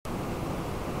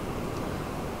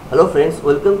Hello friends,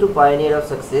 welcome to Pioneer of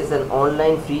Success, an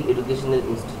online free educational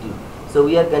institute. So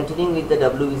we are continuing with the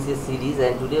WBCS series,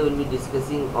 and today we'll be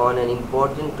discussing on an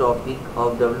important topic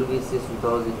of WBCS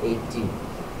 2018.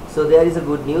 So there is a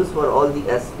good news for all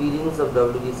the aspirants of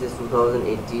WBCS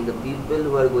 2018, the people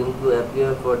who are going to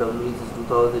appear for WBCS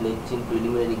 2018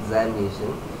 preliminary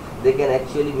examination. They can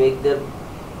actually make their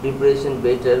preparation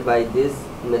better by this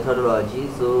methodology.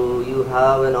 So you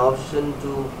have an option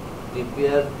to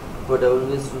prepare for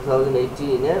WBCS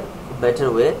 2018 in a better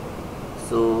way.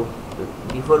 So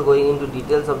before going into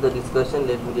details of the discussion,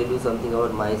 let me tell you something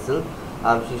about myself.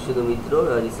 I am Shishudu Mitro,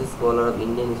 a research scholar of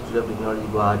Indian Institute of Technology,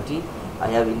 Guwahati. I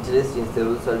have interest in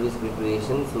civil service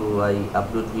preparation, so I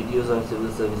upload videos on civil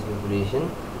service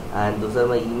preparation, and those are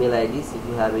my email IDs. If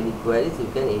you have any queries, you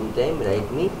can anytime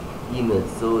write me email.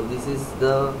 So this is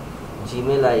the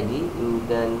Gmail ID. You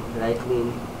can write me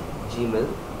in Gmail.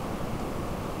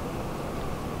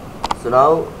 So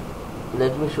now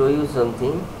let me show you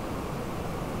something.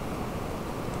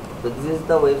 So this is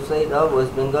the website of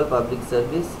West Bengal Public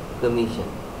Service Commission.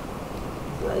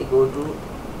 So I go to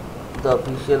the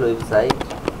official website.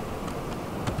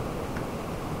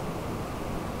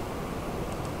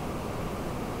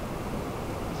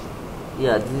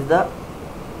 Yeah, this is the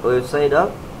website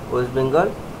of West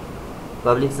Bengal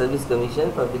Public Service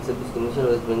Commission,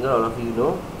 West Bengal, all of you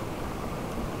know.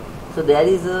 So there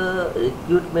is a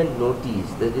recruitment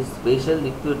notice, there is special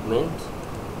recruitment.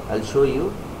 I'll show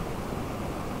you.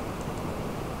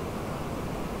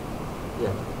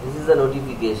 Yeah, this is the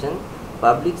notification.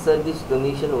 Public Service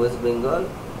Commission West Bengal,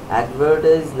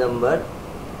 advertise number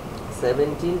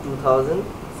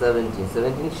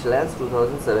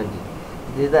 17/2017.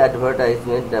 This is the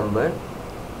advertisement number.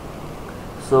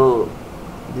 So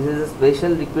this is a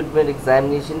special recruitment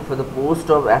examination for the post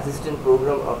of Assistant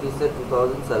Program Officer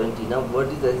 2017. Now what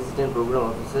is Assistant Program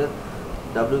Officer?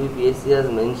 WBPSC has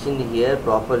mentioned here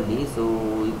properly, so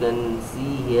you can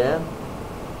see here.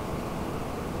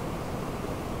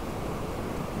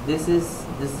 This is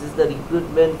the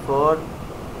recruitment for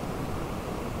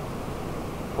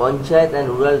Panchayat and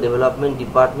Rural Development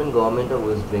Department, Government of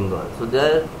West Bengal. So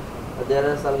there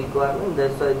are some requirements,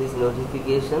 that's why this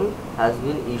notification has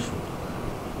been issued.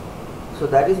 So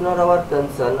that is not our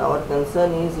concern. Our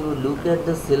concern is you look at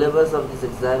the syllabus of this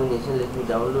examination. Let me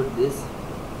download this,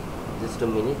 just a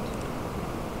minute.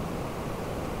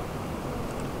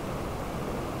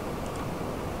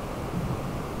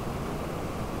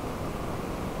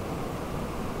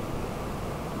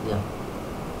 Yeah.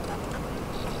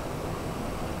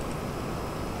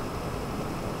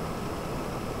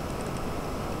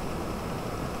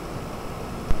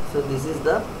 So this is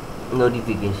the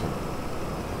notification.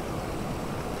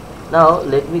 Now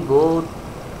let me go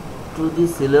to the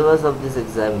syllabus of this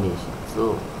examination.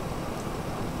 So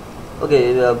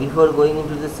okay, before going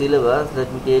into the syllabus,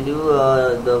 let me tell you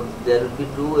there will be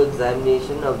two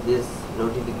examination of this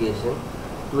notification.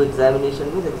 Two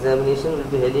examination means examination will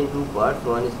be held in two parts.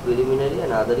 One is preliminary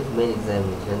and other is main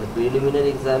examination. The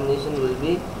preliminary examination will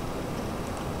be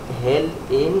held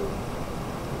in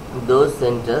those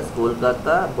centers: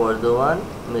 Kolkata, Bardhaman,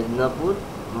 Medinapur,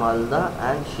 Malda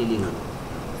and Shiliguri.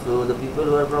 So the people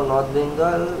who are from North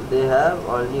Bengal, they have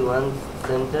only one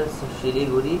center,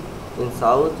 Shiliguri. In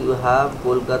south you have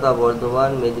Kolkata,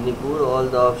 Bardhaman, Medinipur, all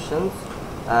the options,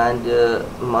 and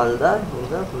Malda in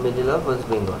the middle of West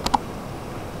Bengal.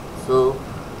 So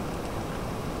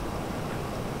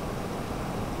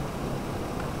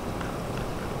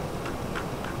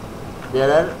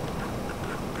there are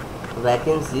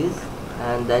vacancies,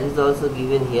 and that is also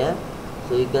given here.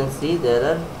 So you can see there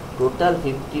are total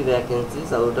 50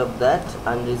 vacancies. Out of that,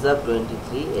 unreserved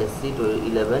 23, SC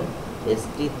 11,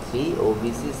 ST 3,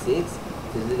 OBC 6,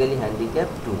 physically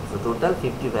handicapped 2. So total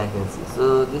 50 vacancies.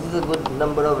 So this is a good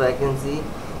number of vacancy.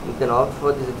 You can opt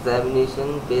for this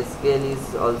examination. Pay scale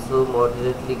is also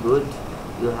moderately good.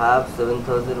 You have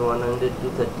 7,100 to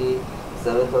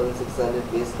 37,600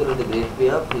 pay scale with a grade pay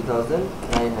of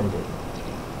 3,900.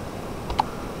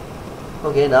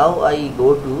 Okay, now I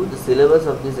go to the syllabus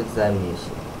of this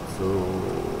examination. So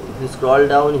if you scroll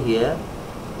down here,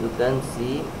 you can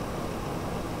see.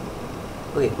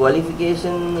 Okay,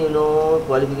 qualification,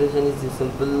 qualification is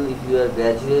simple. If you are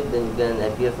graduate, then you can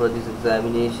appear for this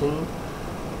examination.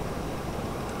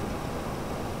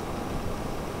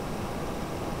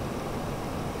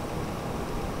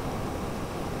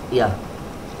 Yeah,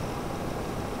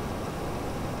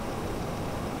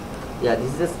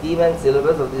 this is the scheme and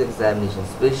syllabus of this examination.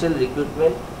 Special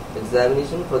recruitment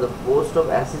examination for the post of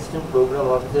Assistant Program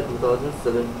Officer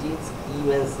 2017,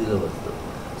 scheme and syllabus.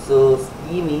 So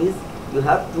scheme is you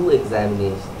have two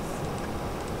examinations.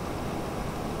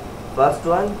 First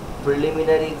one,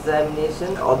 preliminary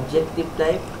examination, objective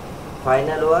type.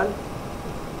 Final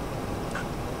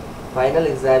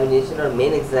examination or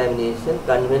main examination,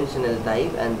 conventional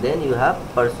type, and then you have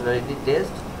personality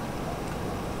test.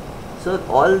 So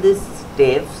all these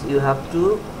steps you have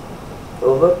to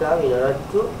overcome in order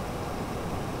to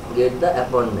get the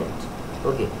appointment.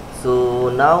 Okay, so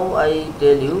now I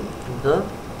tell you the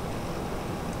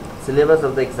syllabus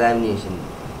of the examination.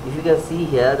 If you can see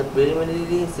here, the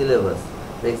preliminary syllabus,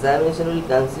 the examination will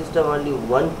consist of only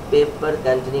one paper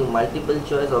containing multiple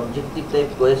choice objective type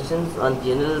questions on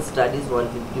general studies,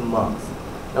 150 marks.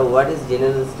 Now what is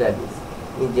general studies?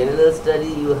 In general study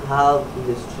you have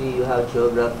history, you have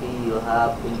geography, you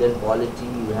have Indian polity,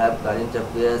 you have current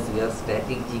affairs, you have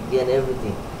static, GK and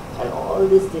everything, and all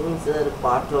these things are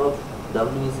part of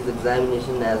WBCS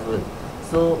examination as well.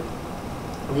 So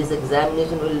this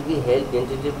examination will be held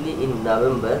tentatively in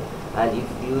November, and if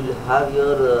you will have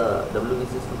your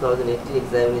WBCS 2018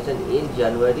 examination in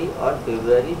January or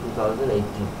February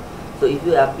 2018. So if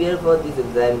you appear for this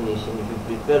examination, if you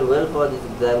prepare well for this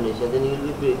examination, then you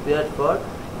will be prepared for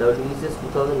WBCS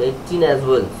 2018 as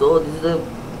well. So this is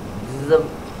a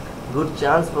good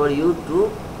chance for you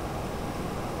to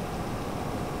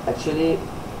actually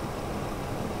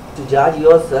to judge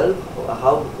yourself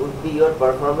how would be your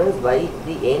performance by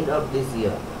the end of this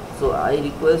year. So I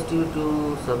request you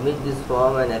to submit this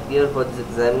form and appear for this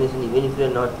examination even if you are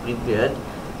not prepared.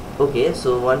 Okay,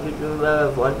 so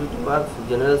 150 marks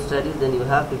general studies, then you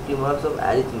have 50 marks of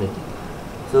arithmetic.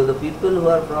 So the people who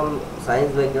are from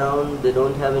science background, they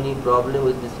don't have any problem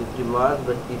with this 50 marks,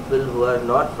 but people who are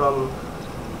not from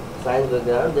science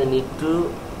background, they need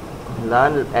to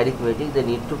learn arithmetic, they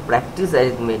need to practice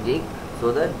arithmetic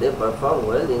so that they perform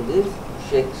well in this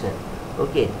section.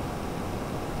 Okay,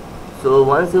 so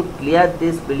once you clear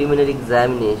this preliminary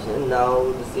examination,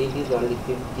 now the seat is only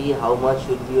 50. How much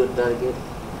should be your target?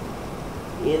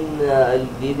 I'll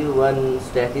give you one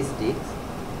statistics.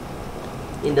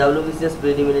 In WBCS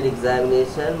preliminary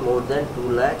examination, more than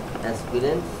 2 lakh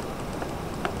aspirants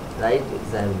write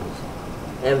examination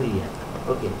every year.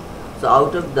 Okay, so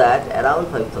out of that, around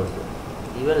 5,000,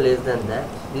 even less than that.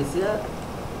 This year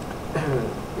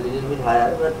a little bit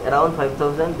higher, but around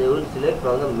 5,000 they will select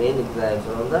from the main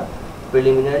examination, from the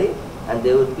preliminary, and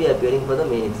they would be appearing for the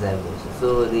main examination.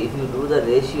 So if you do the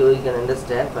ratio, you can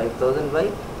understand 5,000 by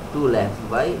 2 lakhs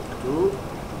by 2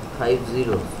 5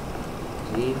 zeros,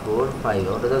 3 4 5,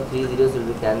 out of the 3 zeros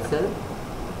will be cancelled,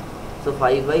 so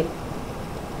 5 by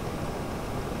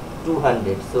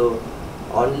 200. So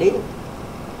only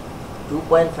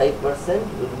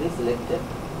 2.5% will be selected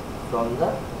from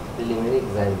the preliminary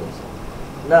examination.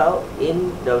 Now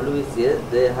in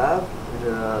WBCS they have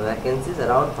vacancies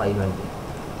around 500,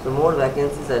 so more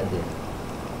vacancies are there,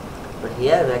 but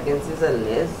here vacancies are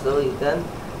less, so you can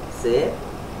say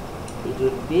it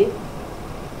would be,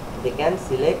 they can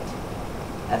select,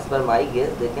 as per my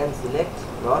guess, they can select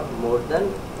not more than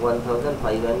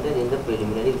 1,500 in the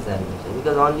preliminary examination,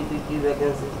 because only 50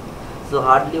 vacancies, so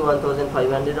hardly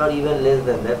 1,500 or even less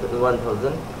than that,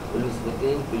 1,000 will be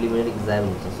selected in preliminary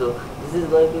examination. So this is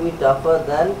going to be tougher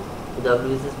than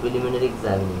WBCS preliminary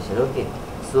examination. Okay,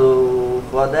 so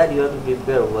for that you have to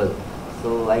prepare well.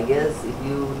 So I guess if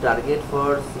you target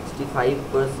for 65%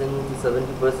 to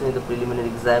 70% in the preliminary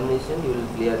examination, you will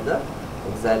clear the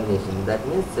examination. That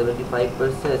means 75%,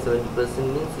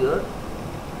 70% means your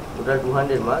total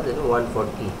 200 marks, that is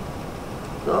 140.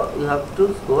 So you have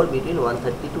to score between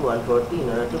 130 to 140 in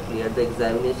order to clear the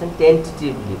examination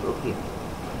tentatively. Okay,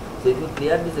 so if you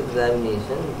clear this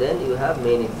examination, then you have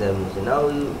main examination. Now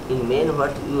in main,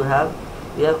 what you have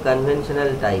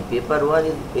conventional type. Paper 1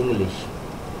 is English,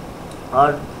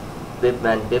 or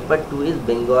paper 2 is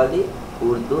Bengali,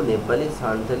 Urdu, Nepali,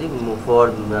 Santali.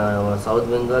 For South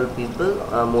Bengal people,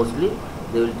 mostly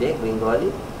they will take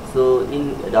Bengali. So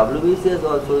in WBCS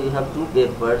also you have 2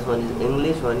 papers, one is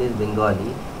English, one is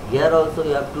Bengali. Here also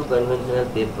you have 2 conventional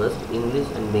papers, English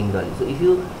and Bengali. So if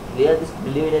you clear this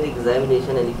preliminary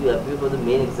examination and if you appear for the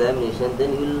main examination,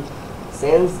 then you will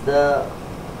sense the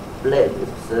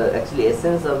actually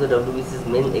essence of the WBCS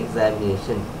main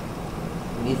examination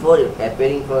before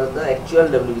appearing for the actual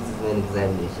WBCS main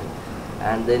examination.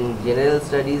 And then general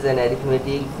studies and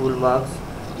arithmetic, full marks,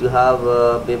 you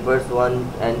have papers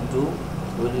 1 and 2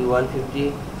 will be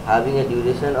 150, having a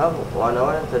duration of 1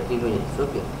 hour and 30 minutes.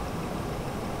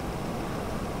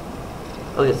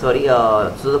 Okay, sorry,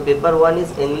 so the paper 1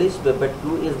 is English, paper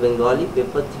 2 is Bengali,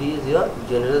 paper 3 is your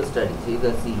general studies. So you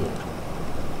can see here,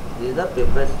 this is the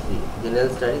paper 3, general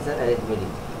studies and arithmetic.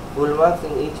 Full marks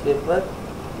in each paper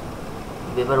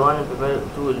Paper 1 and paper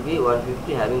 2 will be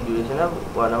 150, having duration of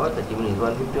 1 hour 30 minutes.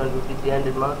 150, 150,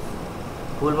 300 marks.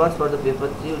 Full marks for the paper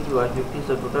 3 will be 150,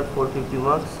 so total 450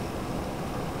 marks.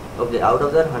 Okay, out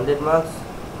of that 100 marks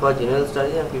for general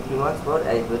studies and 50 marks for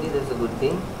arithmetic. That's a good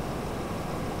thing.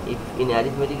 If in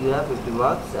arithmetic you have 50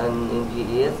 marks and in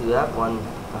GES you have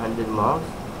 100 marks,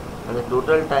 and the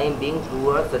total time being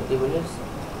 2 hours 30 minutes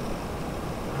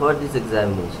for this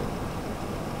examination,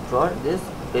 for this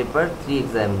paper 3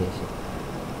 examination.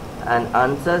 And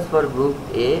answers for group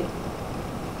A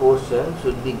portion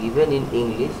should be given in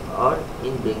English or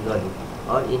in Bengali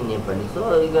or in Nepali.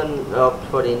 So you can opt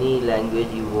for any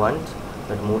language you want,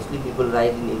 but mostly people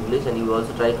write in English, and you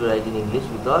also try to write in English,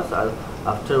 because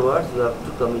afterwards you have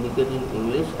to communicate in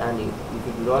English, and if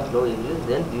you do not know English,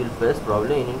 then you will face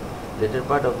problem in later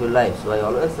part of your life. So I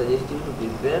always suggest you to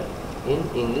prepare in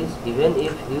English, even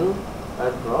if you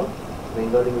are from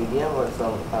Bengali medium or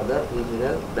some other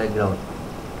regional background.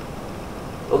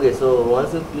 Okay, so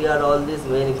once you clear all this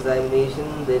main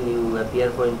examination, then you appear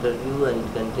for interview, and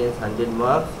it contains 100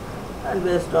 marks, and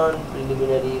based on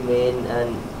preliminary, main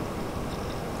and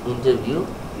interview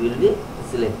you will be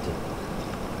selected.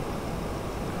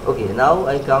 Okay, now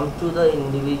I come to the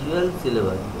individual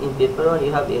syllabus. In paper 1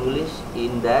 you have English.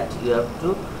 In that you have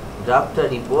to draft a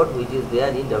report which is there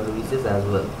in WBCS as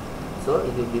well. So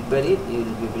if you prepare it, you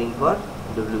will be preparing for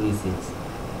WBCS.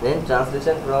 Then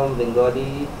translation from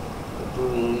Bengali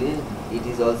to English, it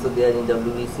is also there in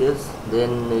WBCS.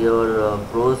 Then your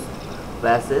prose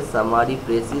passage, summary,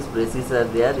 phrases are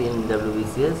there in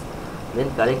WBCS. Then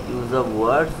correct use of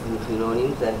words,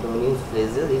 synonyms, antonyms,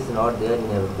 phrases is not there in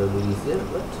WBCS,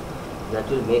 but that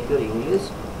will make your English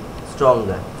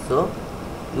stronger. So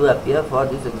you appear for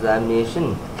this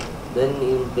examination. Then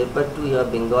in paper 2 you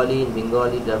have Bengali. In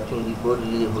Bengali, drafting report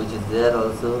which is there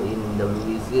also in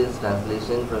WBCS.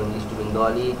 Translation from English to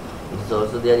Bengali, it is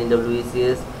also there in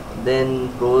WBCS.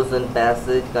 Then prose and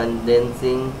passage,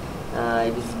 condensing,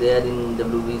 it is there in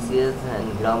WBCS.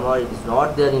 And grammar, it is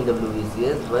not there in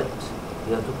WBCS, but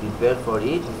you have to prepare for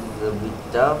it. This is a bit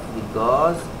tough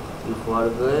because you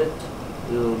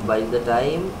forgot, by the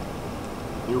time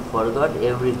you forgot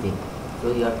everything.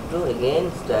 So you have to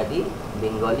again study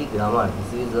Bengali grammar.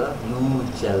 This is a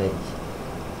huge challenge.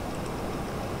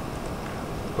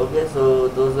 Okay, so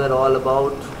those were all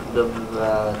about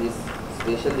this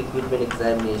special recruitment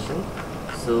examination.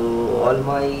 So all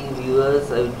my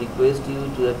viewers, I would request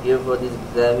you to appear for this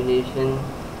examination,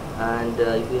 and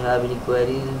if you have any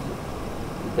queries,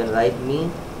 you can write me,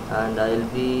 and I will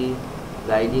be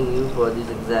guiding you for this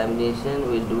examination.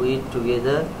 We'll do it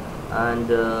together. And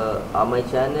my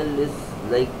channel is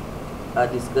like a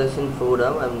discussion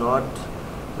forum. I'm not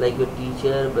like a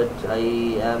teacher, but I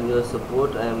am your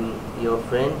support, I am your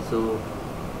friend. So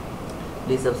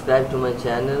please subscribe to my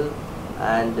channel,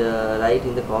 and write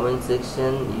in the comment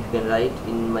section. You can write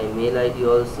in my mail ID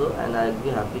also, and I'll be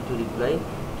happy to reply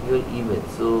to your email.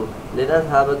 So let us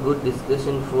have a good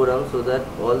discussion forum, so that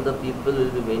all the people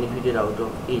will be benefited out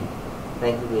of it.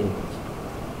 Thank you very much.